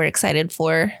 that we're excited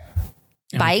for.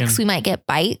 And bikes, we might get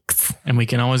bikes. And we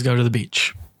can always go to the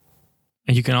beach.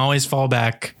 And you can always fall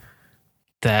back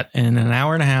that in an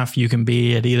hour and a half, you can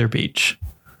be at either beach.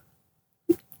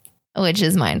 Which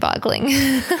is mind-boggling.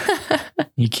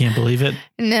 You can't believe it?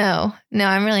 No,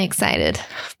 I'm really excited.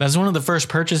 That's one of the first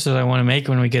purchases I want to make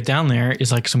when we get down there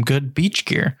is like some good beach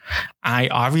gear. I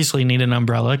obviously need an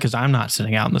umbrella because I'm not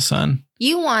sitting out in the sun.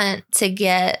 You want to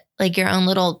get like your own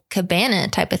little cabana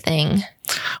type of thing.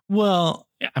 Well,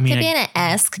 I mean,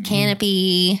 cabana-esque,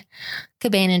 canopy.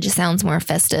 Cabana just sounds more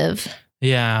festive.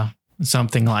 Yeah,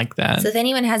 something like that. So if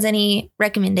anyone has any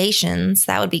recommendations,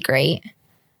 that would be great.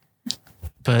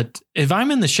 But if I'm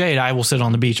in the shade, I will sit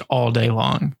on the beach all day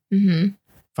long. Mm-hmm.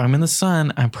 If I'm in the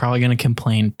sun, I'm probably going to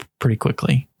complain pretty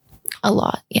quickly. A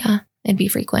lot, yeah. It'd be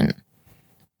frequent.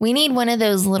 We need one of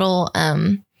those little,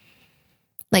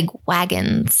 like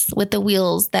wagons with the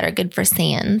wheels that are good for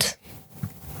sand.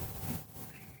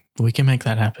 We can make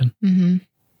that happen. Mm-hmm.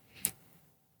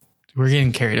 We're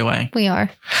getting carried away. We are.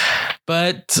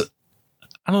 But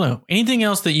I don't know. Anything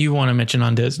else that you want to mention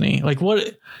on Disney? Like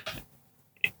what,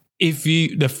 if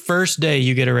the first day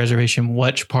you get a reservation,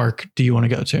 which park do you want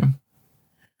to go to?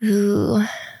 Ooh,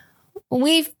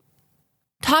 we've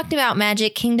talked about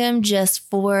Magic Kingdom just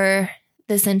for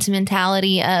the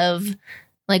sentimentality of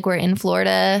like we're in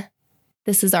Florida.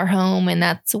 This is our home and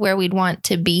that's where we'd want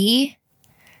to be.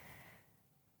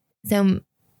 So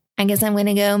I guess I'm going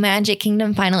to go Magic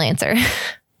Kingdom. Final answer.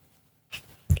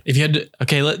 If you had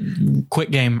to,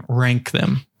 quick game, rank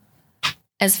them.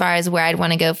 As far as where I'd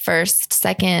want to go first,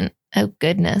 second. Oh,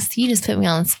 goodness. You just put me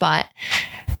on the spot.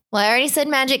 Well, I already said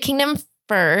Magic Kingdom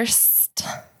first.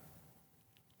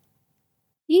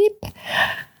 Yep.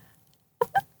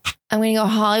 I'm going to go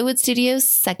Hollywood Studios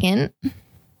second.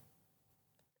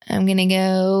 I'm going to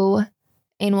go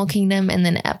Animal Kingdom and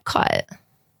then Epcot.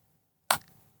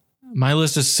 My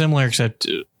list is similar, except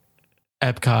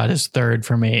Epcot is third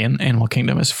for me and Animal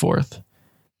Kingdom is fourth.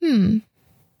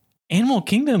 Animal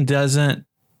Kingdom doesn't.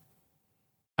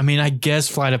 I mean, I guess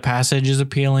Flight of Passage is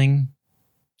appealing.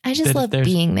 I just love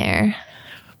being there.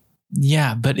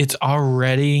 Yeah, but it's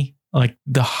already like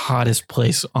the hottest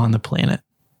place on the planet.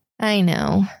 I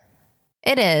know.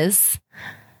 It is.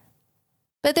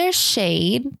 But there's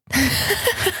shade.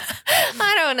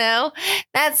 I don't know.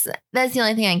 That's the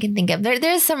only thing I can think of.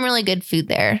 There's some really good food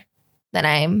there that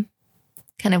I'm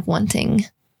kind of wanting.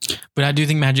 But I do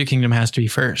think Magic Kingdom has to be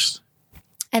first.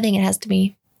 I think it has to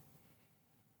be.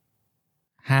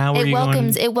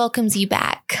 It welcomes you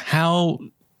back. How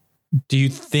do you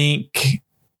think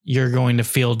you're going to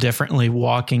feel differently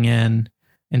walking in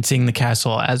and seeing the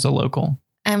castle as a local?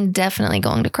 I'm definitely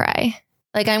going to cry.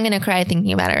 Like, I'm going to cry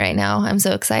thinking about it right now. I'm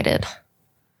so excited.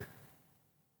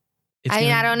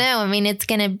 I don't know. I mean, it's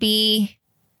going to be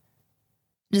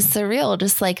just surreal.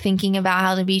 Just like thinking about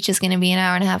how the beach is going to be an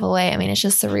hour and a half away. I mean, it's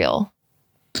just surreal.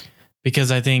 Because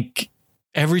I think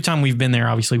every time we've been there,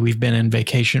 obviously, we've been in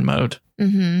vacation mode.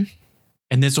 Mm-hmm.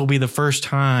 And this will be the first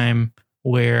time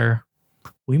where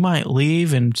we might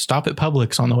leave and stop at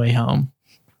Publix on the way home.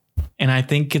 And I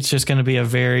think it's just going to be a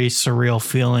very surreal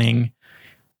feeling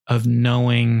of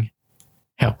knowing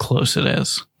how close it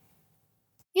is.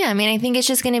 Yeah, I mean, I think it's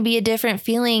just going to be a different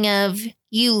feeling of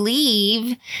you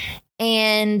leave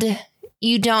and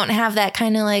you don't have that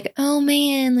kind of like, oh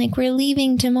man, like we're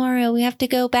leaving tomorrow. We have to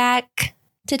go back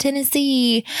to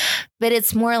Tennessee. But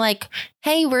it's more like,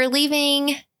 hey, we're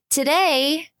leaving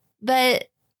today, but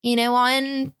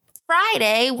on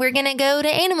Friday, we're going to go to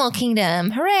Animal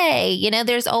Kingdom. Hooray.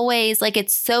 There's always like,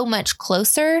 it's so much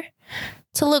closer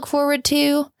to look forward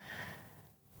to.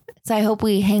 So I hope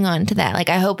we hang on to that. Like,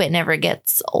 I hope it never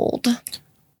gets old.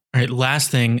 All right,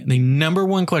 last thing, the number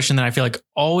one question that I feel like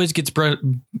always gets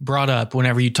brought up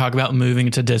whenever you talk about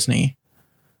moving to Disney.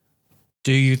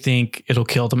 Do you think it'll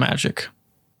kill the magic?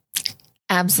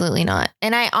 Absolutely not.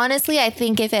 And I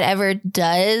think if it ever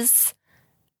does,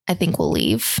 I think we'll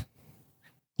leave.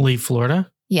 Leave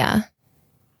Florida? Yeah.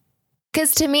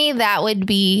 Because to me, that would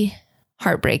be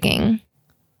heartbreaking.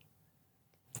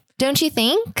 Don't you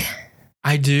think?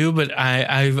 I do, but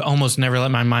I've almost never let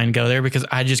my mind go there because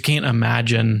I just can't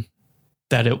imagine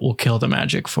that it will kill the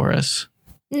magic for us.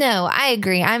 No, I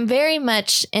agree. I'm very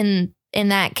much in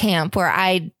that camp where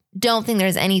I don't think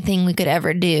there's anything we could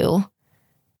ever do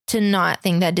to not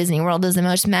think that Disney World is the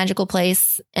most magical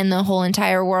place in the whole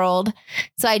entire world.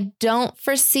 So I don't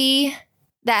foresee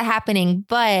that happening,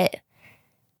 but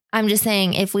I'm just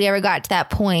saying if we ever got to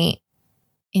that point,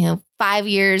 5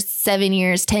 years, 7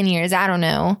 years, 10 years, I don't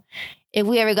know. If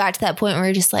we ever got to that point where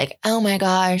we're just like, oh my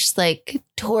gosh, like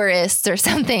tourists or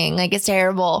something, like it's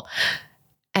terrible,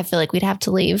 I feel like we'd have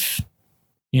to leave.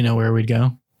 You know where we'd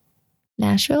go?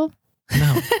 Nashville?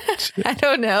 No. I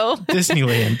don't know.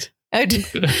 Disneyland.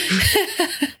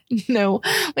 No,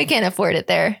 we can't afford it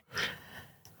there.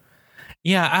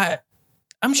 Yeah,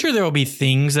 I'm sure there will be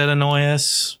things that annoy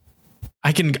us.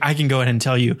 I can go ahead and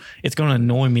tell you it's going to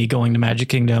annoy me going to Magic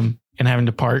Kingdom and having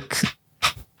to park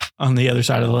on the other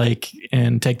side of the lake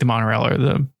and take the monorail or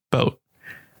the boat.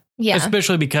 Yeah.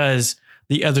 Especially because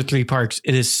the other three parks,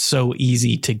 it is so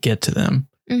easy to get to them.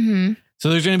 Mm-hmm. So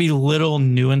there's going to be little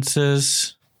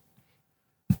annoyances,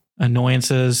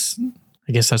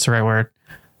 I guess that's the right word,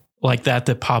 like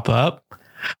that pop up.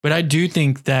 But I do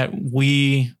think that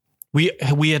we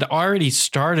had already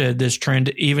started this trend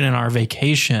even in our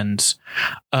vacations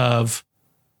of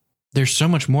there's so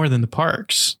much more than the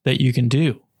parks that you can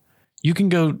do. You can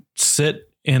go sit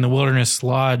in the Wilderness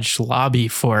Lodge lobby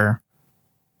for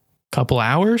a couple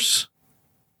hours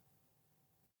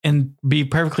and be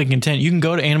perfectly content. You can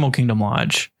go to Animal Kingdom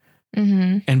Lodge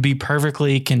and be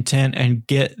perfectly content and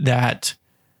get that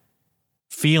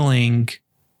feeling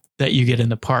that you get in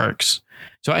the parks.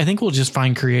 So I think we'll just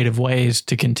find creative ways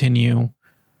to continue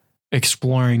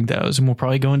exploring those, and we'll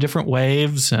probably go in different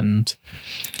waves and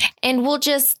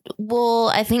we'll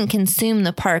I think consume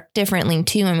the park differently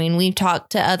too. I mean, we've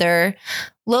talked to other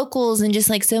locals and just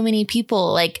like so many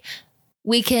people, like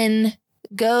we can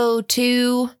go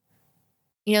to,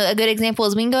 a good example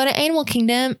is we can go to Animal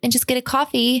Kingdom and just get a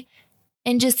coffee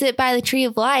and just sit by the Tree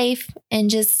of Life and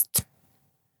just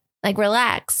like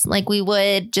relax like we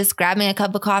would just grabbing a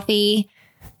cup of coffee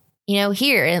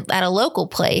here at a local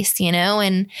place,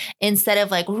 and instead of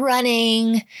like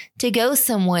running to go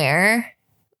somewhere,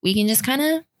 we can just kind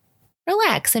of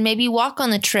relax and maybe walk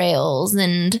on the trails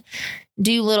and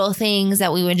do little things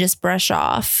that we would just brush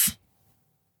off.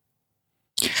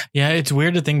 Yeah, it's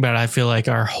weird to think about. I feel like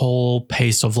our whole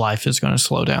pace of life is going to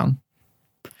slow down.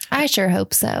 I sure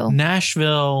hope so.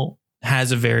 Nashville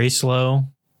has a very slow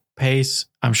pace.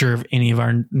 I'm sure if any of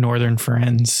our northern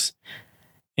friends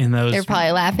they're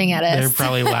probably laughing at us. They're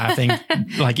probably laughing,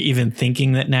 like even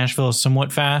thinking that Nashville is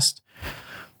somewhat fast.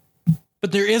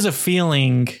 But there is a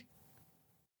feeling,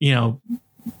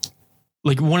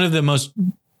 like one of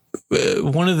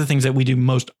the things that we do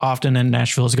most often in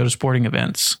Nashville is go to sporting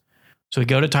events. So we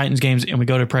go to Titans games and we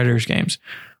go to Predators games.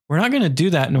 We're not going to do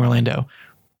that in Orlando.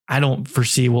 I don't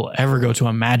foresee we'll ever go to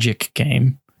a Magic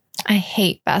game. I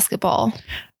hate basketball.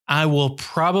 I will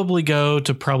probably go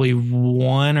to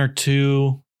one or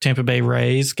two Tampa Bay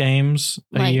Rays games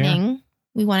a year.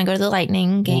 We want to go to the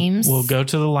Lightning games. We'll go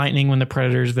to the Lightning when the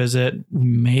Predators visit.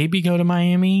 Maybe go to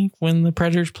Miami when the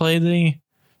Predators play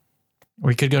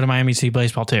we could go to Miami see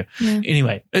baseball too. Yeah.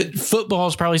 Anyway, football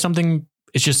is probably something,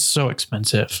 it's just so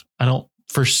expensive. I don't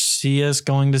foresee us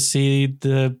going to see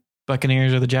the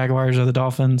Buccaneers or the Jaguars or the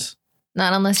Dolphins.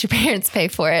 Not unless your parents pay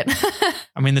for it.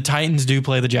 I mean, the Titans do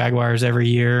play the Jaguars every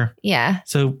year. Yeah.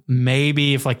 So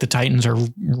maybe if like the Titans are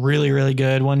really, really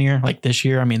good one year, like this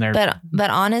year, I mean, they're. But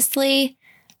honestly,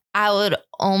 I would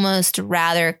almost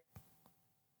rather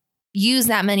use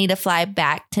that money to fly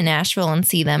back to Nashville and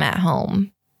see them at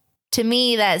home. To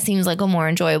me, that seems like a more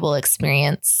enjoyable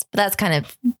experience. But that's kind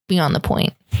of beyond the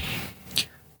point.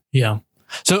 Yeah.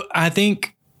 So I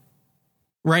think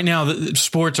right now, the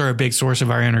sports are a big source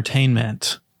of our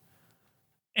entertainment.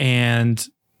 And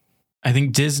I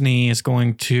think Disney is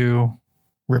going to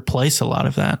replace a lot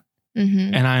of that.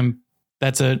 Mm-hmm. And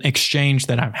that's an exchange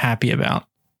that I'm happy about.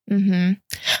 Mm-hmm.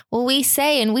 Well, we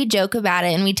say, and we joke about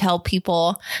it, and we tell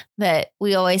people that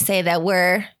we always say that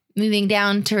we're moving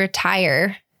down to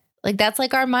retire. Like, that's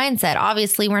like our mindset.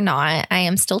 Obviously, we're not. I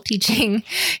am still teaching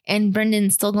and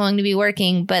Brendan's still going to be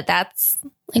working, but that's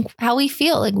like how we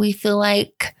feel. Like, we feel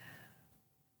like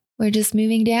we're just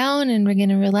moving down and we're going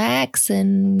to relax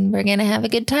and we're going to have a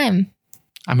good time.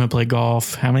 I'm going to play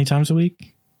golf how many times a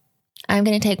week? I'm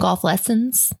going to take golf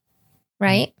lessons,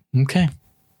 right? Okay.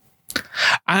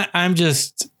 I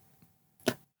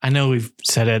know we've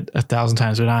said it 1,000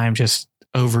 times, but I am just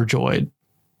overjoyed.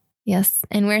 Yes.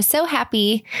 And we're so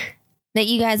happy that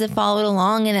you guys have followed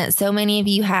along and that so many of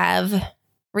you have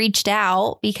reached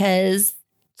out because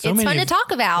it's fun to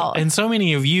talk about. And so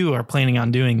many of you are planning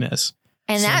on doing this.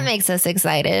 And that makes us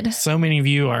excited. So many of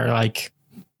you are like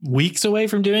weeks away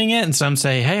from doing it. And some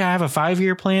say, hey, I have a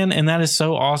 5-year plan. And that is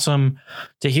so awesome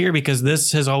to hear, because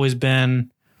this has always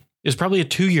been, it's probably a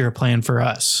 2-year plan for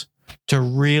us to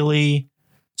really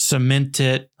cement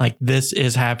it. Like, this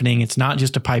is happening. It's not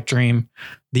just a pipe dream.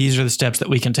 These are the steps that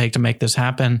we can take to make this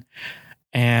happen.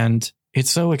 And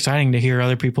it's so exciting to hear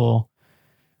other people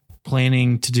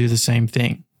planning to do the same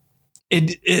thing.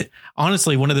 It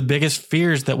honestly, one of the biggest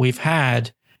fears that we've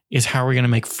had is how we're going to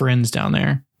make friends down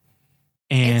there.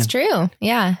 And it's true.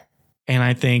 Yeah. And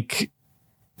I think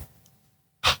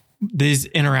these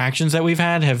interactions that we've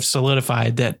had have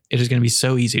solidified that it is going to be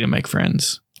so easy to make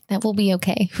friends. That will be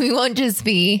okay. We won't just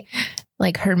be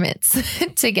like hermits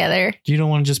together. You don't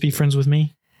want to just be friends with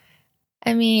me?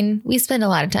 I mean, we spend a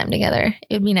lot of time together.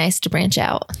 It would be nice to branch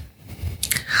out.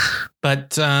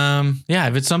 But yeah,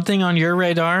 if it's something on your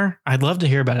radar, I'd love to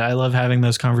hear about it. I love having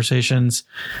those conversations.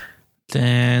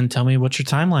 Then tell me what your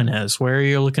timeline is, where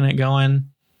you're looking at going.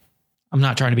 I'm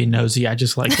not trying to be nosy. I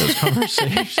just like those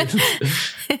conversations.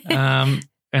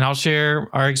 And I'll share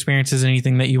our experiences,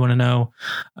 anything that you want to know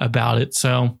about it.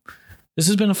 So this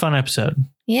has been a fun episode.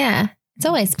 Yeah, it's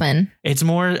always fun. It's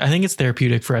more, I think it's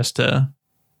therapeutic for us to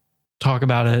talk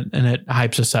about it, and it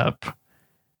hypes us up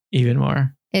even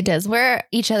more. It does. We're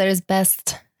each other's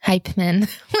best hype men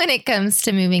when it comes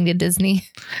to moving to Disney.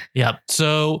 Yep.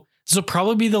 So this will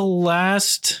probably be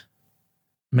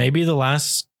maybe the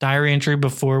last diary entry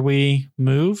before we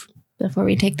move. Before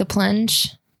we take the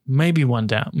plunge. Maybe one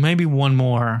down. Maybe one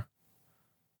more.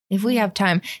 If we have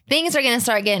time. Things are going to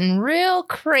start getting real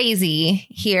crazy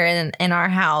here in our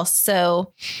house.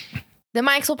 So the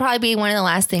mics will probably be one of the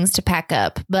last things to pack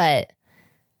up, but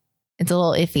it's a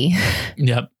little iffy.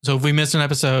 Yep. So if we missed an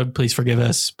episode, please forgive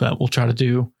us, but we'll try to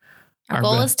do our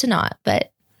goal is to not,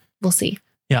 but we'll see.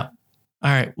 Yeah.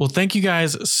 All right. Well, thank you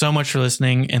guys so much for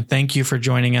listening, and thank you for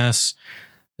joining us.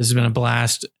 This has been a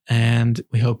blast, and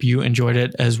we hope you enjoyed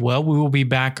it as well. We will be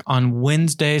back on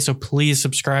Wednesday, so please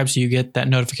subscribe so you get that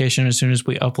notification as soon as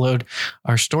we upload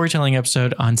our storytelling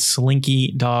episode on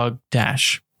Slinky Dog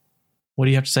Dash. What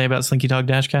do you have to say about Slinky Dog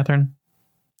Dash, Catherine?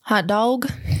 Hot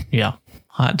dog. Yeah,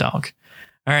 hot dog.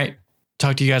 All right.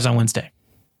 Talk to you guys on Wednesday.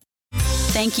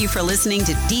 Thank you for listening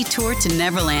to Detour to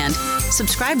Neverland.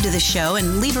 Subscribe to the show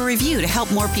and leave a review to help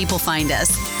more people find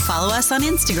us. Follow us on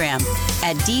Instagram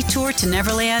at Detour to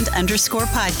Neverland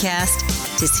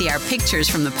 _podcast to see our pictures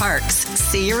from the parks.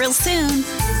 See you real soon.